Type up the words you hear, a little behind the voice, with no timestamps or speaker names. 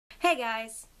Hey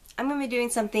guys! I'm going to be doing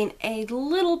something a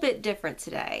little bit different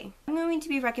today. I'm going to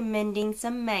be recommending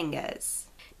some mangas.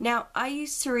 Now, I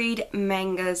used to read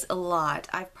mangas a lot.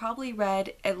 I've probably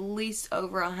read at least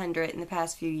over 100 in the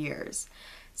past few years.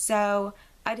 So,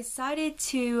 I decided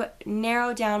to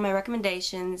narrow down my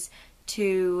recommendations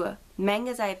to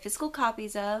mangas I have physical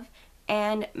copies of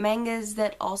and mangas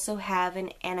that also have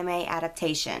an anime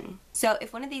adaptation. So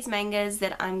if one of these mangas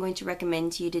that I'm going to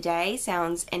recommend to you today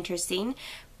sounds interesting,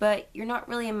 but you're not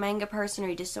really a manga person or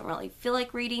you just don't really feel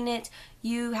like reading it,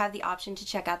 you have the option to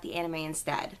check out the anime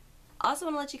instead. I also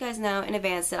want to let you guys know in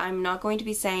advance that I'm not going to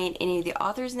be saying any of the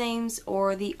authors' names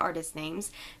or the artists'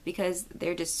 names because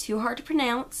they're just too hard to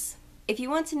pronounce. If you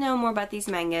want to know more about these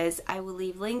mangas, I will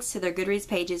leave links to their Goodreads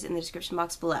pages in the description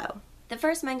box below. The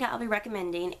first manga I'll be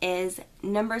recommending is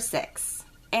Number 6.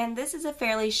 And this is a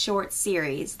fairly short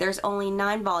series. There's only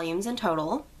 9 volumes in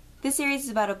total. This series is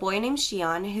about a boy named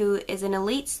Shion who is an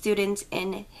elite student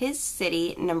in his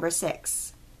city, Number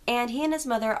 6. And he and his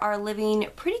mother are living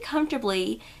pretty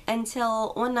comfortably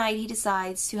until one night he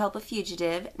decides to help a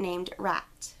fugitive named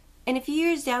Rat. And a few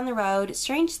years down the road,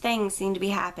 strange things seem to be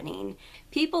happening.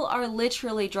 People are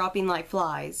literally dropping like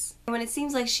flies. And when it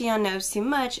seems like Shion knows too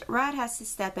much, Rat has to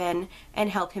step in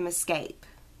and help him escape.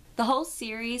 The whole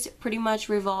series pretty much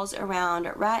revolves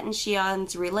around Rat and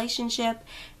Shion's relationship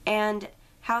and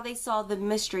how they solve the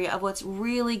mystery of what's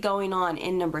really going on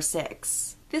in Number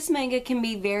 6. This manga can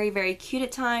be very, very cute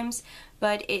at times,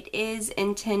 but it is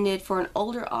intended for an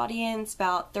older audience,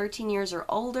 about 13 years or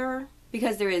older,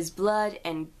 because there is blood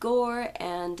and gore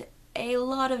and a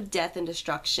lot of death and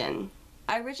destruction.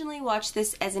 I originally watched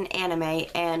this as an anime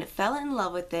and fell in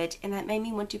love with it, and that made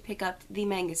me want to pick up the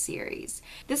manga series.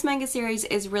 This manga series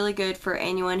is really good for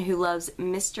anyone who loves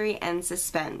mystery and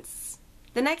suspense.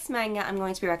 The next manga I'm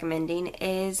going to be recommending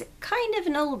is kind of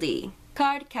an oldie,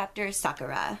 Cardcaptor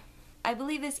Sakura. I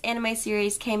believe this anime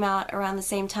series came out around the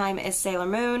same time as Sailor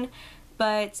Moon,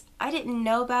 but I didn't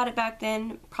know about it back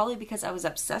then, probably because I was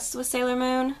obsessed with Sailor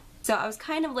Moon. So I was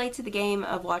kind of late to the game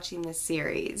of watching this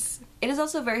series. It is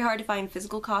also very hard to find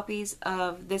physical copies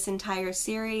of this entire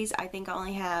series. I think I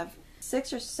only have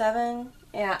 6 or 7.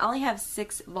 Yeah, I only have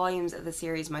 6 volumes of the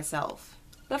series myself.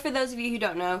 But for those of you who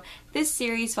don't know, this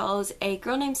series follows a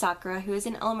girl named Sakura who is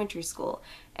in elementary school.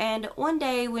 And one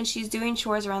day when she's doing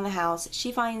chores around the house,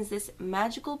 she finds this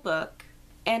magical book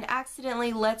and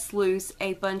accidentally lets loose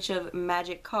a bunch of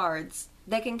magic cards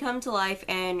that can come to life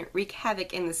and wreak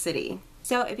havoc in the city.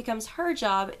 So it becomes her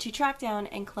job to track down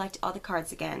and collect all the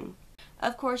cards again.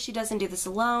 Of course, she doesn't do this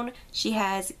alone. She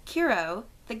has Kiro,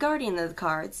 the guardian of the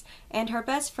cards, and her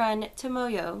best friend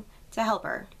Tomoyo to help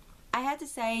her. I have to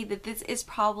say that this is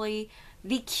probably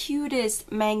the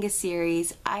cutest manga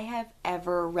series I have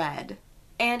ever read.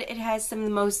 And it has some of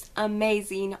the most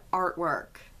amazing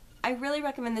artwork. I really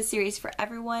recommend this series for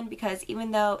everyone because even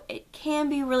though it can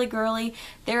be really girly,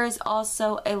 there is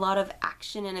also a lot of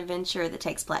action and adventure that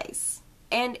takes place.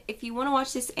 And if you want to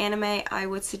watch this anime, I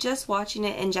would suggest watching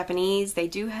it in Japanese. They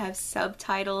do have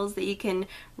subtitles that you can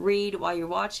read while you're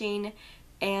watching,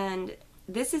 and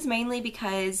this is mainly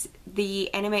because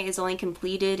the anime is only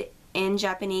completed in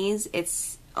Japanese. It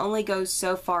only goes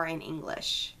so far in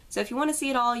English. So if you want to see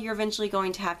it all, you're eventually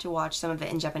going to have to watch some of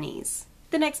it in Japanese.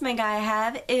 The next manga I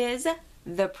have is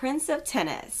The Prince of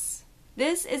Tennis.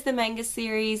 This is the manga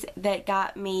series that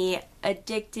got me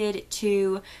addicted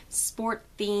to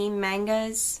sport-themed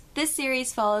mangas. This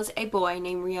series follows a boy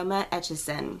named Ryoma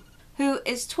Etchison, who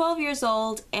is 12 years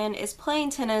old and is playing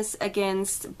tennis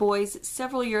against boys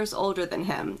several years older than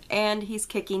him, and he's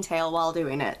kicking tail while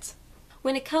doing it.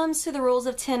 When it comes to the rules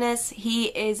of tennis, he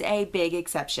is a big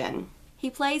exception. He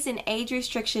plays in age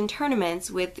restriction tournaments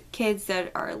with kids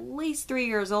that are at least 3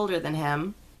 years older than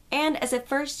him. And as a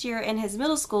first year in his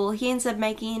middle school, he ends up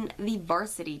making the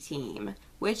varsity team,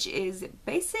 which is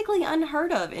basically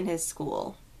unheard of in his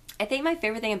school. I think my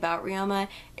favorite thing about Ryoma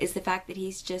is the fact that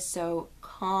he's just so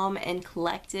calm and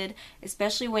collected,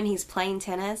 especially when he's playing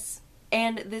tennis.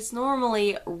 And this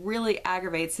normally really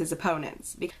aggravates his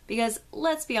opponents because,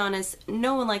 let's be honest,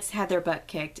 no one likes to have their butt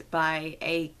kicked by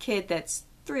a kid that's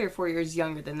 3 or 4 years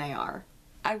younger than they are.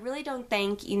 I really don't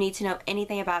think you need to know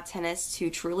anything about tennis to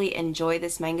truly enjoy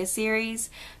this manga series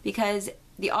because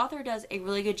the author does a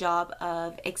really good job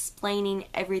of explaining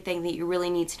everything that you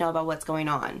really need to know about what's going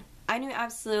on. I knew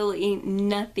absolutely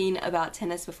nothing about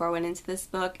tennis before I went into this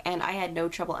book, and I had no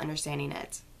trouble understanding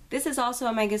it. This is also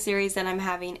a manga series that I'm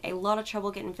having a lot of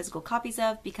trouble getting physical copies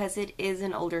of because it is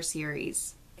an older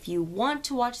series. If you want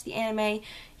to watch the anime,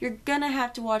 you're gonna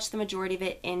have to watch the majority of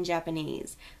it in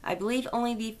Japanese. I believe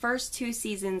only the first 2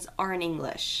 seasons are in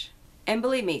English. And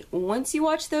believe me, once you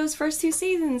watch those first 2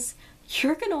 seasons,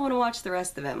 you're gonna want to watch the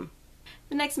rest of them.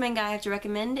 The next manga I have to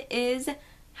recommend is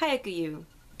Haikyuu,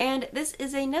 and this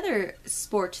is another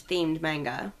sport-themed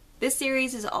manga. This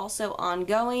series is also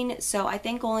ongoing, so I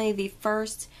think only the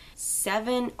first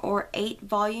 7 or 8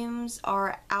 volumes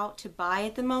are out to buy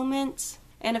at the moment.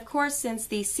 And of course, since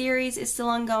the series is still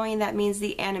ongoing, that means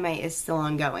the anime is still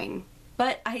ongoing.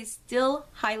 But I still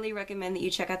highly recommend that you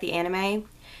check out the anime,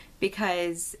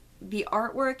 because the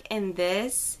artwork in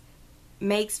this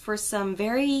makes for some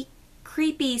very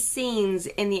creepy scenes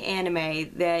in the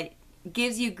anime that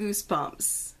gives you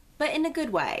goosebumps, but in a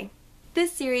good way.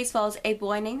 This series follows a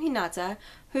boy named Hinata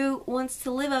who wants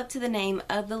to live up to the name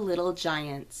of the Little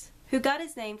Giant, who got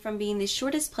his name from being the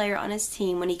shortest player on his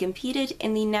team when he competed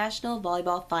in the national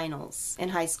volleyball finals in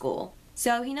high school.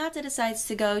 So Hinata decides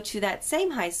to go to that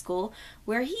same high school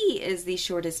where he is the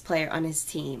shortest player on his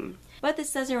team. But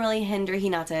this doesn't really hinder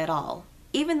Hinata at all.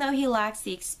 Even though he lacks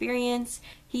the experience,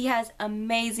 he has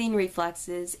amazing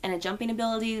reflexes and a jumping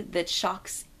ability that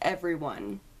shocks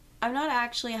everyone. I'm not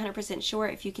actually 100% sure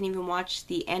if you can even watch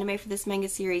the anime for this manga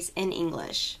series in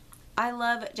English. I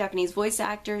love Japanese voice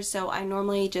actors, so I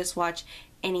normally just watch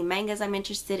any mangas I'm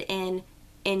interested in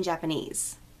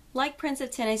Japanese. Like Prince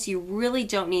of Tennis, you really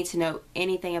don't need to know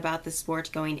anything about the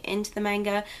sport going into the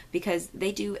manga because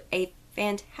they do a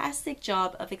fantastic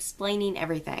job of explaining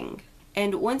everything.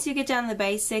 And once you get down to the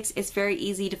basics, it's very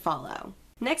easy to follow.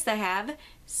 Next I have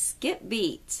Skip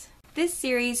Beat. This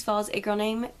series follows a girl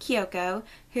named Kyoko,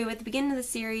 who at the beginning of the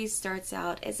series starts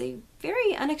out as a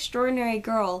very unextraordinary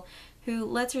girl who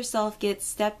lets herself get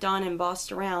stepped on and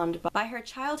bossed around by her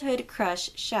childhood crush,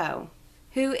 Sho,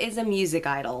 who is a music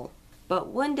idol. But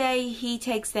one day he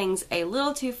takes things a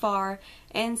little too far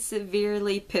and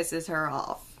severely pisses her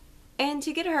off. And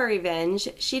to get her revenge,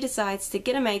 she decides to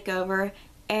get a makeover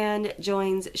and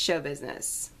joins show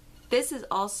business. This is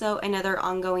also another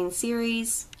ongoing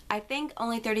series. I think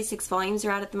only 36 volumes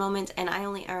are out at the moment, and I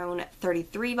only own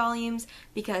 33 volumes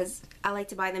because I like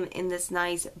to buy them in this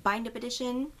nice bind-up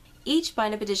edition. Each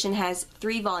bind-up edition has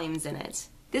 3 volumes in it.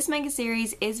 This manga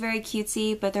series is very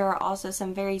cutesy, but there are also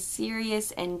some very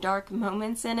serious and dark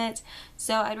moments in it,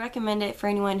 so I'd recommend it for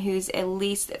anyone who's at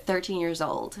least 13 years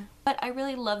old. But I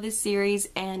really love this series,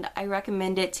 and I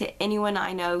recommend it to anyone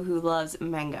I know who loves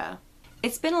manga.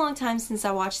 It's been a long time since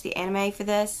I watched the anime for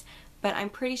this, but I'm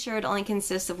pretty sure it only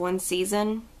consists of 1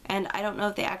 season, and I don't know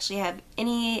if they actually have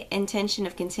any intention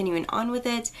of continuing on with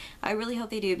it. I really hope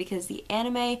they do because the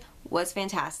anime was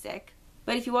fantastic.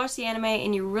 But if you watch the anime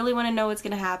and you really want to know what's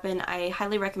going to happen, I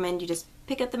highly recommend you just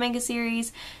pick up the manga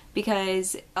series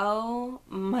because, oh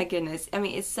my goodness, I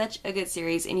mean, it's such a good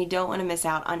series and you don't want to miss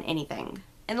out on anything.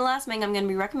 And the last manga I'm going to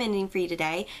be recommending for you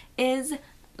today is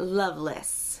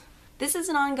Loveless. This is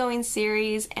an ongoing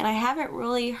series and I haven't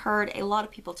really heard a lot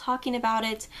of people talking about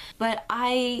it, but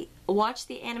I watched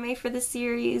the anime for the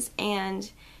series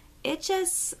and it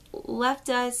just left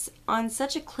us on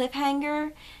such a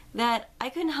cliffhanger that I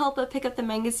couldn't help but pick up the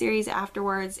manga series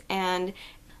afterwards, and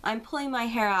I'm pulling my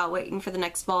hair out waiting for the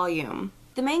next volume.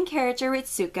 The main character,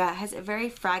 Ritsuka, has a very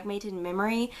fragmented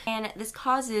memory, and this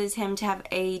causes him to have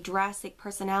a drastic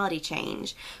personality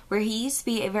change, where he used to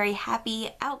be a very happy,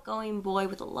 outgoing boy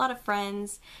with a lot of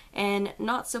friends and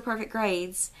not so perfect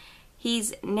grades.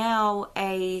 He's now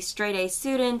a straight-A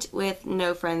student with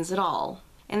no friends at all.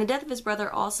 And the death of his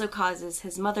brother also causes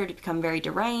his mother to become very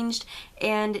deranged,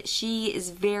 and she is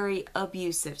very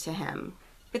abusive to him.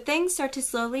 But things start to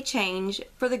slowly change,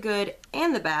 for the good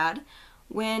and the bad,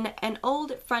 when an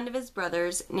old friend of his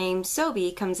brother's named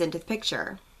Sobi comes into the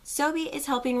picture. Sobi is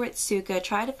helping Ritsuka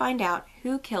try to find out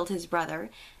who killed his brother,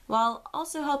 while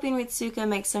also helping Ritsuka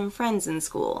make some friends in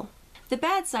school. The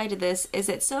bad side of this is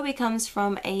that Sobi comes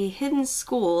from a hidden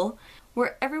school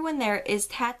where everyone there is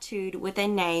tattooed with a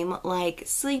name like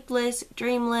Sleepless,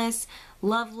 Dreamless,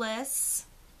 Loveless,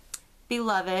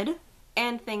 Beloved,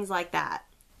 and things like that.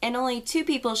 And only 2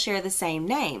 people share the same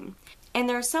name. And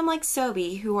there are some like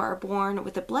Sobi who are born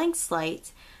with a blank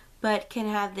slate, but can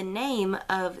have the name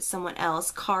of someone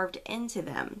else carved into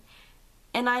them.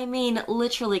 And I mean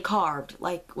literally carved,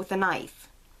 like with a knife.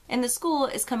 And the school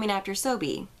is coming after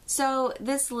Sobi. So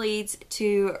this leads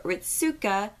to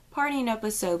Ritsuka partying up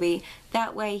with Sobi,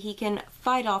 that way he can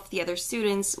fight off the other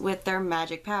students with their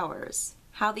magic powers.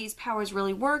 How these powers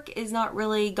really work is not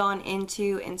really gone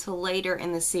into until later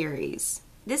in the series.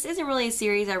 This isn't really a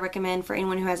series I recommend for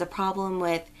anyone who has a problem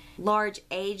with large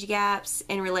age gaps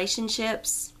in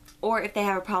relationships, or if they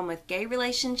have a problem with gay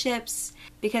relationships,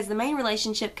 because the main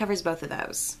relationship covers both of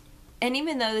those. And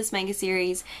even though this manga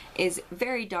series is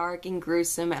very dark and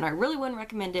gruesome, and I really wouldn't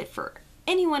recommend it for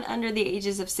anyone under the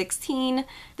ages of 16.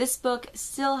 This book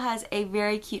still has a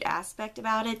very cute aspect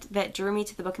about it that drew me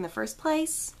to the book in the first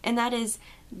place, and that is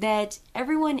that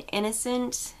everyone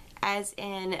innocent, as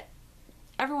in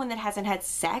everyone that hasn't had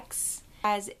sex,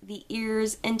 has the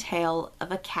ears and tail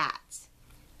of a cat.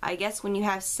 I guess when you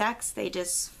have sex, they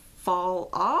just fall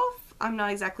off? I'm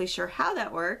not exactly sure how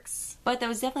that works. But that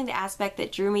was definitely the aspect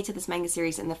that drew me to this manga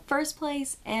series in the first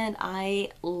place, and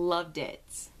I loved it.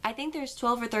 I think there's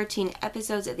 12 or 13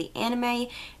 episodes of the anime,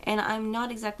 and I'm not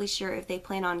exactly sure if they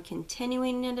plan on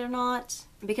continuing it or not,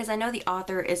 because I know the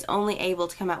author is only able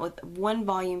to come out with 1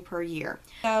 volume per year.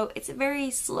 So it's a very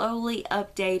slowly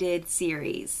updated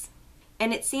series,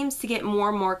 and it seems to get more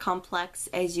and more complex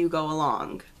as you go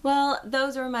along. Well,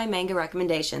 those are my manga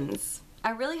recommendations. I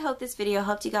really hope this video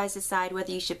helped you guys decide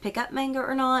whether you should pick up manga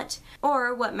or not,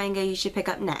 or what manga you should pick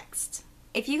up next.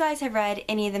 If you guys have read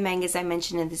any of the mangas I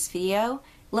mentioned in this video,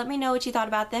 let me know what you thought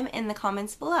about them in the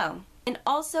comments below. And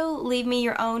also leave me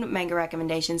your own manga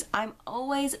recommendations. I'm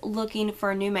always looking for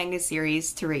a new manga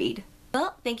series to read.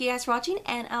 Well, thank you guys for watching,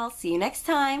 and I'll see you next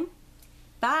time.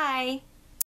 Bye!